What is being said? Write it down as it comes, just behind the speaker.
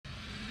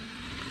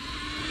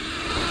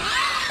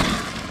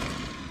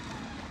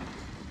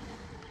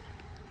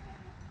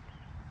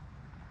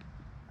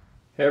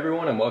Hey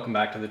everyone, and welcome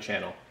back to the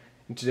channel.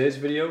 In today's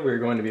video we're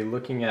going to be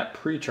looking at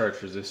pre-charge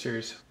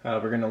resistors. We're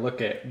going to look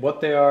at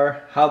what they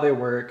are, how they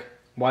work,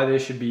 why they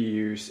should be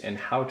used, and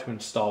how to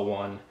install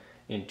one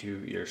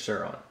into your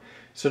Suron.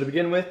 So to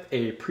begin with,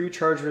 a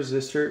pre-charge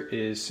resistor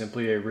is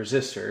simply a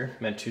resistor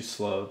meant to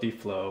slow the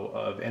flow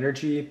of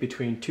energy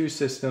between two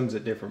systems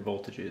at different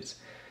voltages.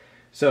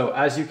 So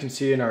as you can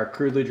see in our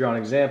crudely drawn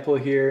example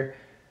here,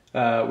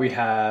 we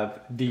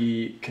have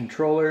the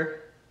controller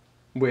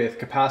with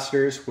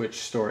capacitors which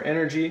store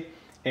energy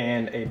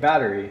and a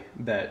battery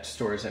that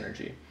stores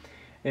energy.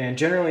 And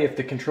generally, if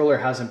the controller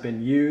hasn't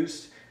been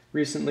used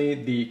recently,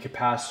 the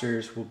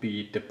capacitors will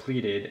be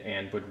depleted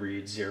and would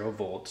read 0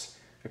 volts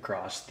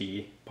across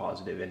the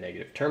positive and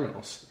negative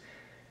terminals.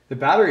 The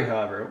battery,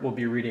 however, will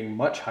be reading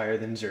much higher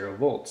than 0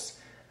 volts.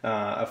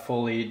 A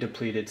fully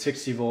depleted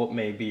 60 volt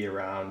may be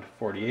around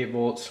 48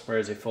 volts,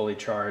 whereas a fully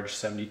charged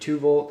 72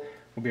 volt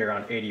will be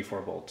around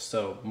 84 volts,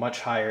 so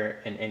much higher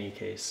in any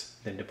case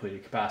than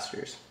depleted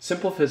capacitors.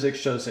 Simple physics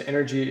shows that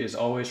energy is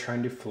always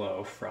trying to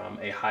flow from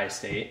a high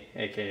state,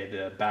 aka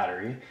the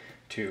battery,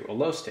 to a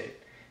low state.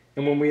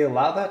 And when we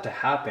allow that to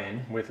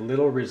happen with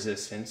little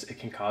resistance, it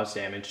can cause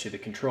damage to the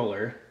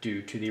controller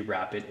due to the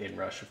rapid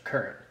inrush of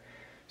current,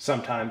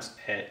 sometimes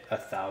at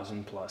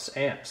 1,000 plus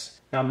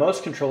amps. Now,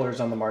 most controllers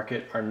on the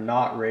market are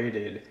not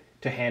rated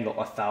to handle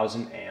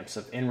 1,000 amps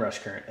of inrush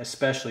current,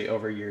 especially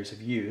over years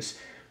of use,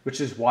 which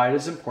is why it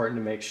is important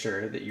to make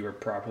sure that you are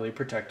properly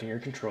protecting your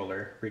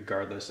controller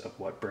regardless of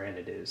what brand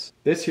it is.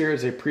 This here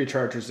is a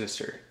pre-charge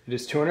resistor. It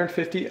is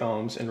 250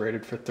 ohms and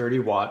rated for 30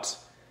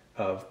 watts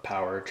of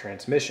power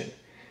transmission.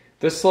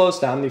 This slows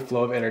down the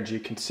flow of energy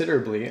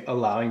considerably,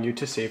 allowing you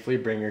to safely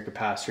bring your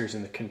capacitors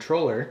in the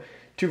controller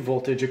to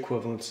voltage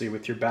equivalency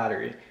with your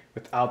battery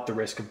without the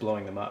risk of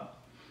blowing them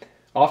up.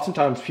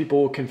 Oftentimes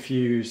people will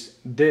confuse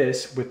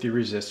this with the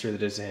resistor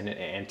that is in an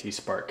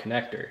anti-spark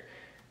connector.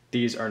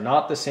 These are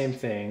not the same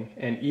thing,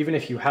 and even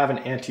if you have an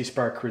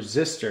anti-spark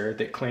resistor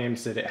that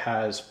claims that it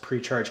has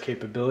pre-charge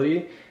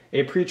capability,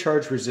 a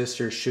pre-charge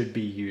resistor should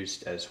be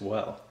used as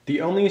well. The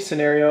only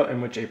scenario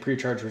in which a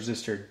pre-charge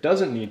resistor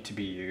doesn't need to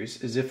be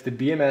used is if the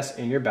BMS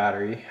in your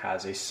battery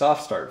has a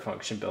soft start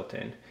function built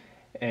in.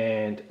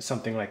 And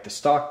something like the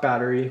stock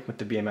battery with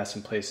the BMS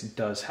in place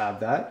does have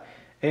that.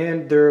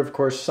 And there are of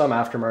course some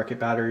aftermarket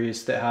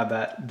batteries that have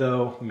that,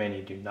 though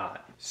many do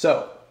not.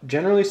 So,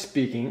 generally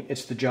speaking,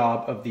 it's the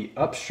job of the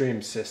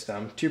upstream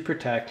system to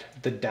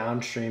protect the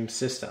downstream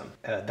system.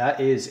 That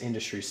is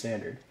industry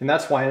standard. And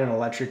that's why in an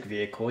electric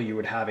vehicle, you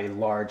would have a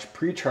large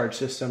pre-charge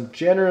system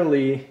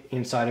generally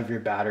inside of your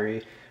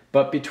battery,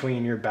 but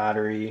between your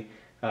battery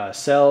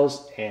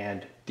cells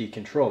and the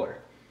controller.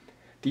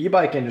 The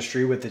e-bike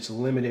industry, with its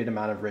limited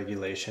amount of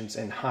regulations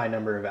and high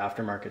number of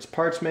aftermarket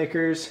parts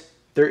makers,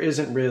 there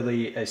isn't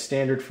really a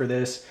standard for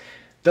this.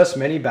 Thus,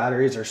 many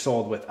batteries are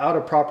sold without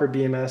a proper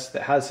BMS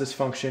that has this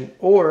function,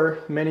 or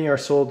many are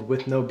sold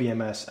with no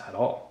BMS at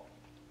all.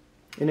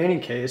 In any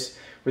case,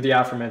 where the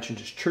aforementioned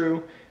is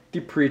true,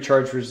 the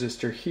pre-charge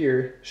resistor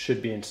here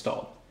should be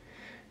installed.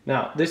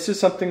 Now, this is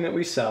something that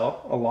we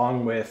sell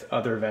along with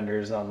other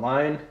vendors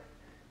online.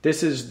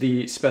 This is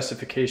the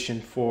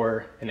specification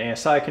for an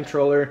ASI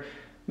controller,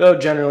 though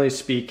generally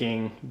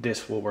speaking,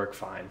 this will work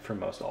fine for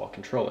most all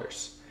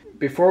controllers.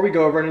 Before we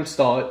go over and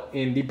install it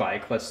in the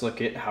bike, let's look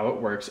at how it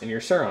works in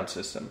your Suron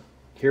system.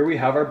 Here we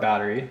have our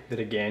battery that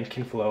again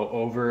can flow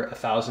over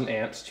 1,000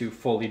 amps to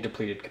fully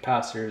depleted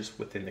capacitors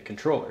within the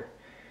controller.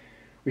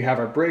 We have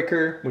our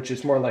breaker, which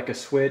is more like a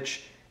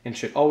switch and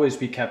should always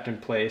be kept in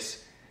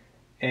place.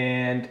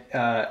 And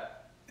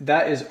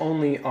that is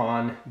only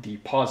on the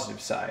positive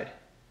side.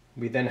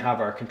 We then have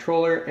our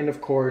controller and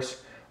of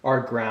course our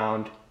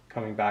ground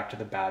coming back to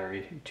the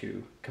battery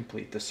to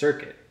complete the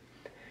circuit.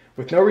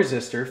 With no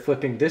resistor,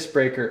 flipping this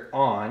breaker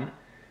on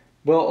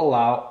will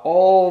allow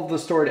all the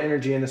stored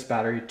energy in this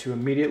battery to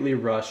immediately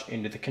rush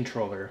into the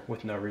controller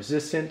with no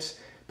resistance,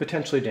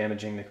 potentially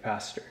damaging the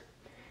capacitor.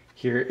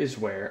 Here is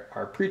where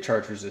our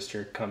pre-charge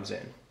resistor comes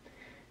in.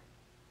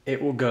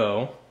 It will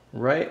go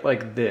right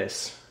like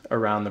this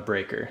around the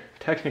breaker.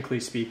 Technically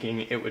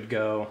speaking, it would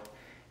go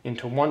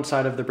into one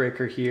side of the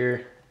breaker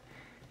here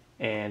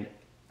and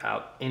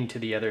out into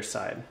the other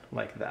side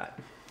like that.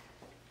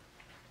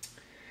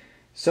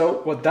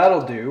 So what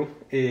that'll do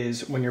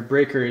is when your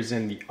breaker is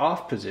in the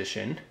off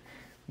position,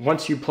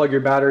 once you plug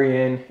your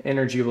battery in,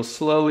 energy will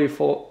slowly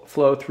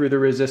flow through the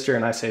resistor.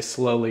 And I say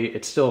slowly,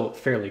 it's still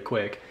fairly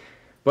quick,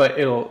 but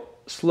it'll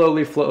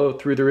slowly flow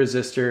through the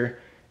resistor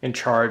and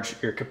charge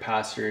your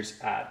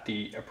capacitors at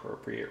the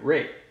appropriate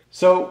rate.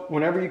 So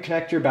whenever you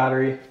connect your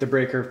battery, the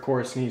breaker of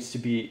course needs to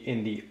be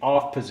in the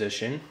off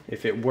position.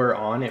 If it were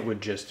on, it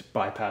would just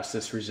bypass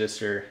this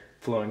resistor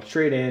flowing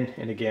straight in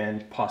and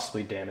again,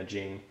 possibly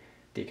damaging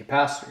the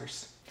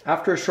capacitors.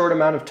 After a short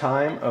amount of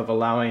time of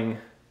allowing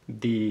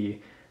the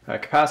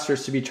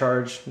capacitors to be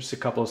charged, just a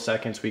couple of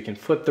seconds, we can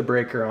flip the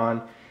breaker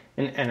on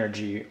and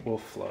energy will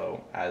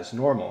flow as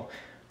normal.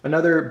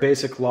 Another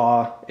basic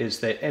law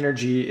is that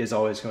energy is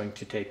always going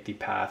to take the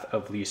path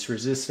of least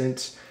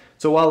resistance.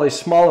 So while a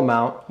small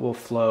amount will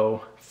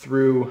flow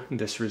through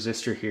this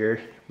resistor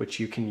here, which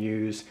you can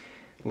use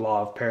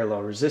law of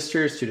parallel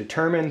resistors to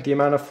determine the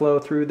amount of flow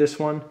through this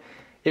one,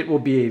 it will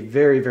be a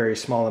very, very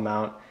small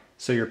amount,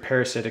 so your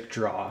parasitic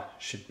draw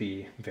should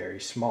be very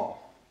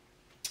small.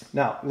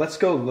 Now, let's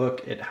go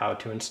look at how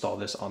to install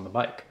this on the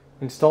bike.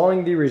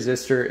 Installing the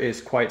resistor is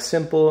quite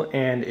simple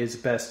and is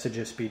best to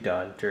just be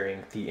done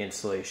during the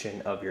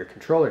installation of your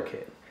controller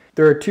kit.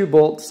 There are 2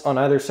 bolts on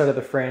either side of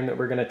the frame that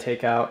we're going to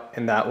take out,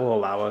 and that will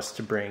allow us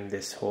to bring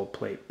this whole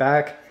plate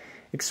back,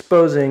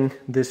 exposing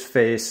this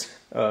face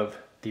of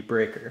the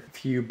breaker.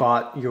 If you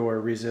bought your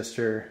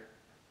resistor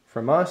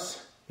from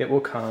us, it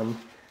will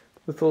come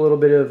with a little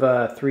bit of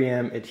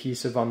 3M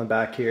adhesive on the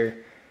back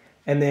here,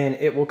 and then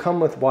it will come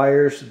with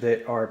wires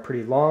that are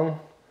pretty long,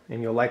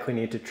 and you'll likely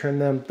need to trim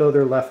them, though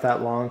they're left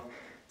that long,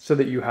 so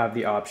that you have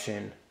the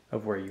option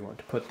of where you want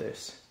to put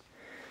this.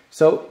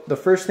 So the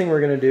first thing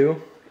we're going to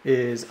do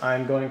is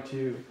I'm going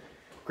to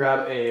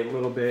grab a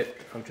little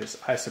bit of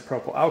just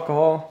isopropyl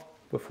alcohol.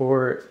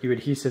 Before you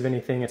adhesive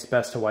anything, it's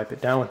best to wipe it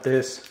down with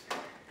this.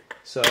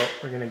 So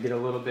we're going to get a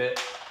little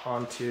bit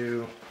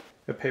onto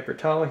a paper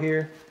towel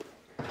here.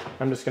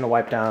 I'm just going to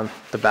wipe down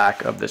the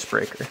back of this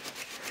breaker.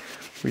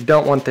 We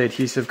don't want the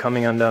adhesive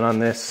coming undone on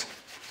this,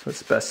 so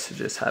it's best to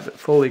just have it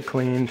fully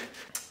cleaned.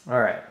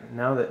 All right,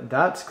 now that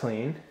that's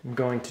clean, I'm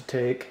going to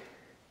take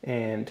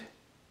and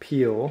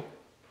peel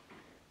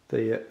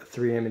the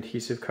 3M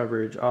adhesive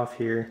coverage off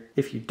here.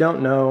 If you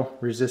don't know,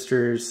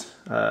 resistors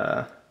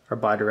are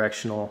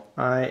bidirectional.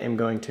 I am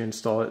going to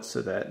install it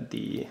so that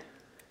the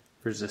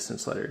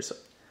resistance letters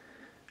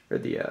or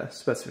the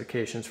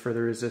specifications for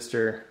the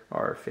resistor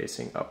are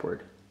facing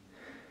upward.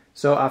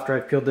 So after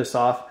I've peeled this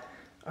off,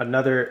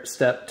 another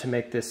step to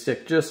make this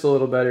stick just a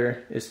little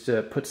better is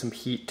to put some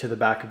heat to the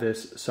back of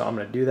this. So I'm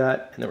going to do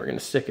that, and then we're going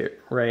to stick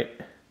it right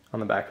on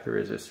the back of the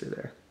resistor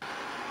there.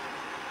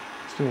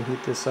 Just going to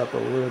heat this up a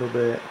little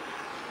bit,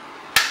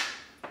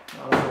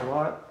 not a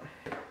lot,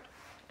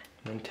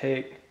 and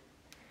then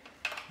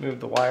move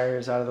the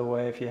wires out of the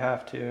way if you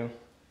have to, and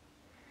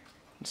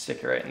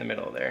stick it right in the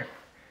middle there.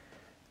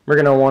 We're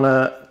going to want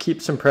to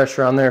keep some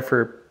pressure on there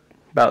for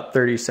about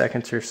 30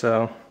 seconds or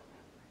so,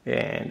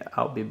 and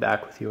I'll be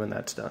back with you when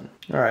that's done.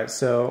 Alright,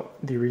 so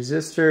the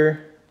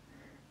resistor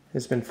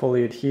has been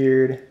fully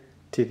adhered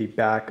to the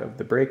back of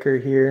the breaker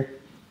here,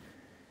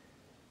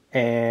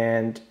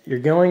 and you're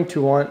going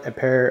to want a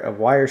pair of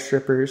wire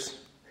strippers,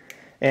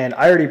 and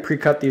I already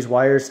pre-cut these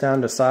wires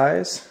down to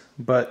size,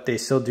 but they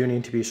still do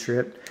need to be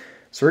stripped.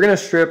 So we're going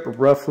to strip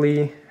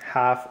roughly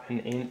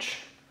 1/2 inch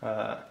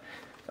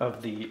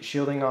of the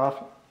shielding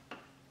off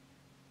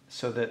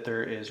so that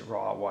there is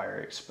raw wire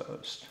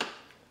exposed.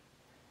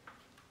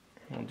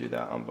 We'll do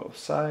that on both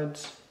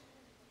sides.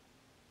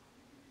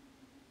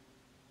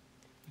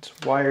 It's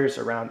wires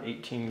around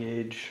 18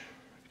 gauge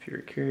if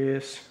you're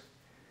curious.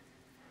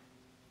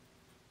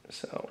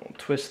 So we'll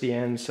twist the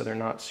ends so they're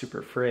not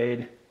super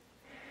frayed.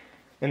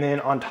 And then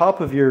on top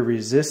of your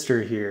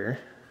resistor here,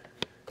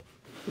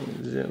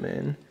 zoom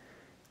in,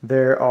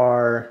 there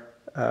are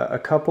a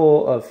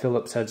couple of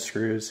Phillips head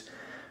screws.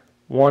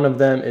 One of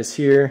them is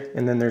here,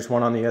 and then there's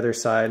one on the other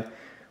side.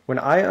 When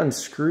I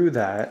unscrew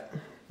that,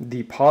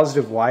 the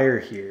positive wire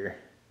here,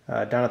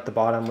 down at the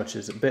bottom, which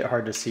is a bit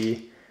hard to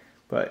see,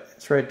 but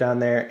it's right down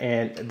there,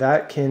 and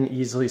that can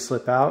easily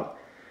slip out.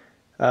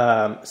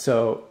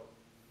 So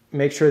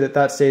make sure that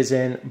that stays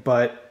in,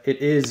 but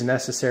it is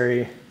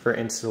necessary for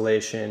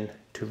installation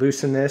to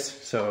loosen this,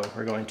 so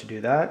we're going to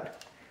do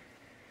that.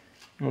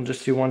 We'll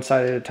just do one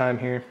side at a time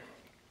here.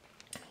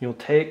 You'll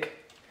take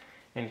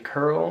and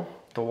curl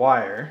the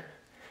wire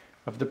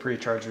of the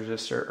pre-charge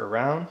resistor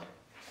around,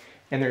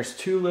 and there's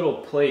 2 little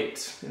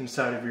plates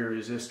inside of your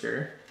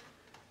resistor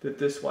that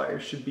this wire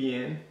should be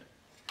in,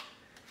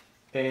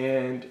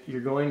 and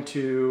you're going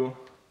to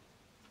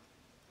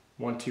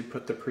want to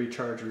put the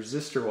pre-charge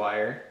resistor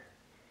wire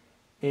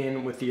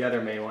in with the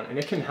other main one, and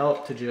it can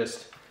help to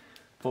just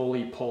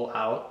fully pull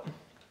out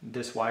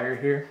this wire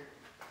here,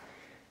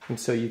 and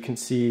so you can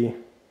see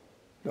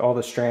all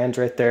the strands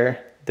right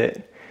there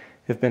that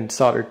have been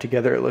soldered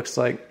together, it looks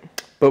like.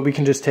 But we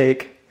can just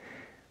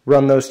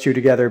run those 2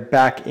 together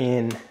back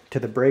in to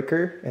the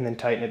breaker and then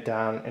tighten it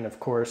down, and of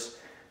course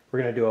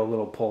we're going to do a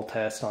little pull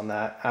test on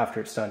that after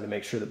it's done to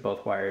make sure that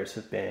both wires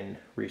have been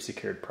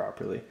resecured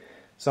properly.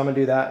 So I'm going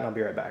to do that and I'll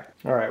be right back.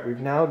 Alright, we've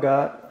now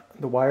got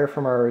the wire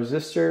from our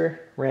resistor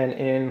ran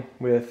in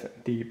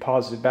with the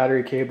positive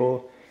battery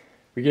cable.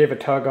 We gave a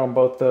tug on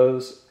both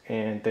those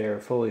and they are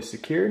fully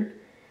secured.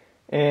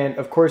 And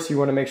of course you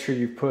want to make sure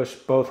you push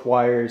both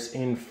wires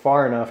in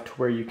far enough to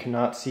where you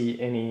cannot see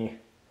any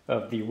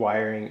of the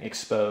wiring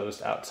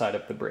exposed outside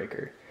of the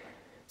breaker.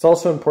 It's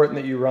also important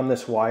that you run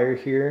this wire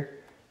here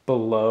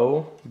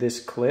below this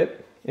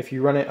clip. If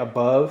you run it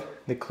above,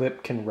 the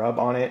clip can rub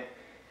on it.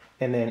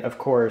 And then of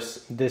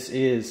course this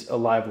is a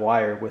live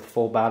wire with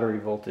full battery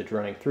voltage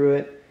running through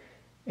it,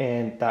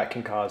 and that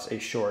can cause a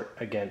short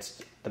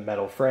against the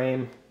metal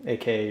frame,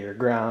 aka your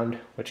ground,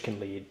 which can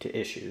lead to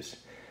issues.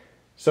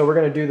 So we're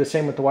going to do the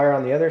same with the wire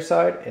on the other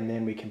side, and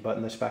then we can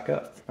button this back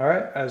up. All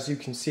right, as you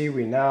can see,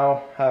 we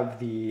now have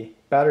the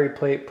battery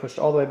plate pushed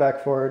all the way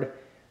back forward.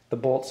 The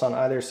bolts on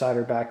either side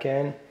are back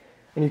in.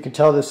 And you can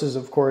tell this is,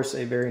 of course,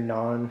 a very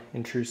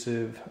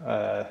non-intrusive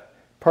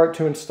part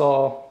to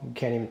install. You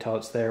can't even tell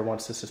it's there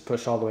once this is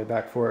pushed all the way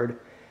back forward.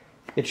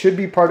 It should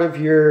be part of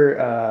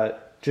your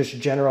just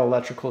general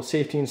electrical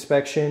safety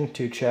inspection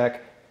to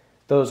check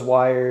those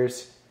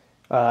wires.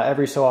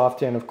 Every so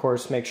often, of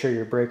course, make sure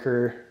your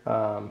breaker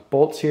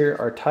bolts here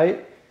are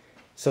tight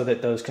so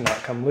that those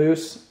cannot come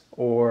loose,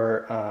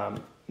 or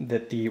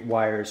that the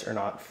wires are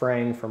not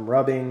fraying from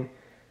rubbing,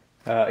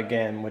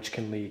 again, which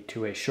can lead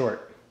to a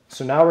short.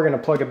 So now we're going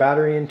to plug a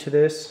battery into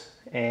this,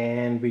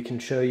 and we can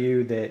show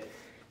you that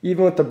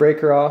even with the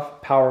breaker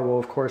off, power will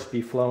of course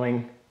be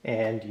flowing,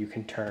 and you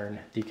can turn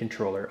the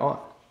controller on.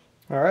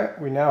 All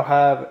right, we now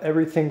have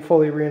everything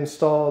fully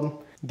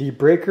reinstalled. The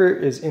breaker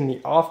is in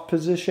the off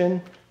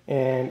position,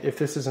 and if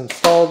this is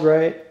installed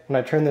right,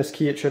 when I turn this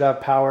key, it should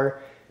have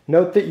power.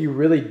 Note that you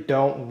really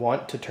don't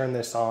want to turn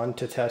this on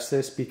to test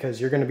this,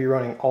 because you're going to be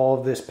running all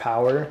of this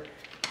power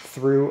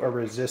through a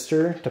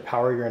resistor to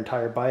power your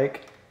entire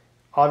bike.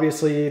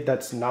 Obviously,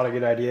 that's not a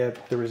good idea.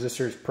 The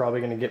resistor is probably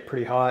going to get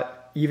pretty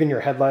hot. Even your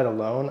headlight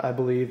alone, I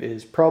believe,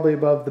 is probably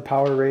above the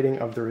power rating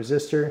of the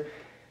resistor.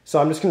 So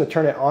I'm just going to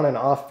turn it on and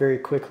off very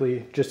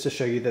quickly just to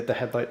show you that the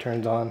headlight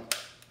turns on.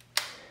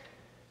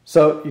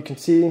 So you can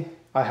see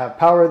I have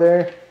power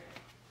there.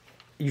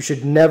 You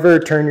should never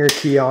turn your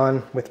key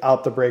on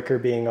without the breaker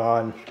being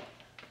on.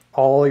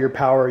 All your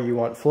power you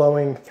want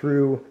flowing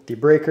through the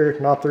breaker,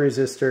 not the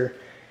resistor.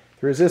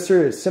 The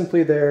resistor is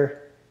simply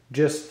there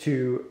just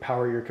to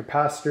power your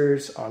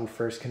capacitors on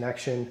first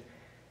connection,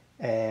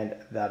 and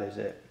that is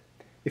it.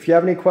 If you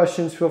have any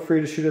questions, feel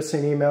free to shoot us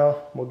an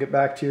email. We'll get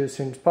back to you as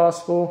soon as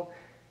possible.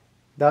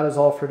 That is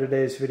all for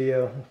today's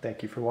video.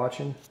 Thank you for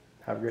watching.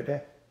 Have a great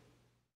day.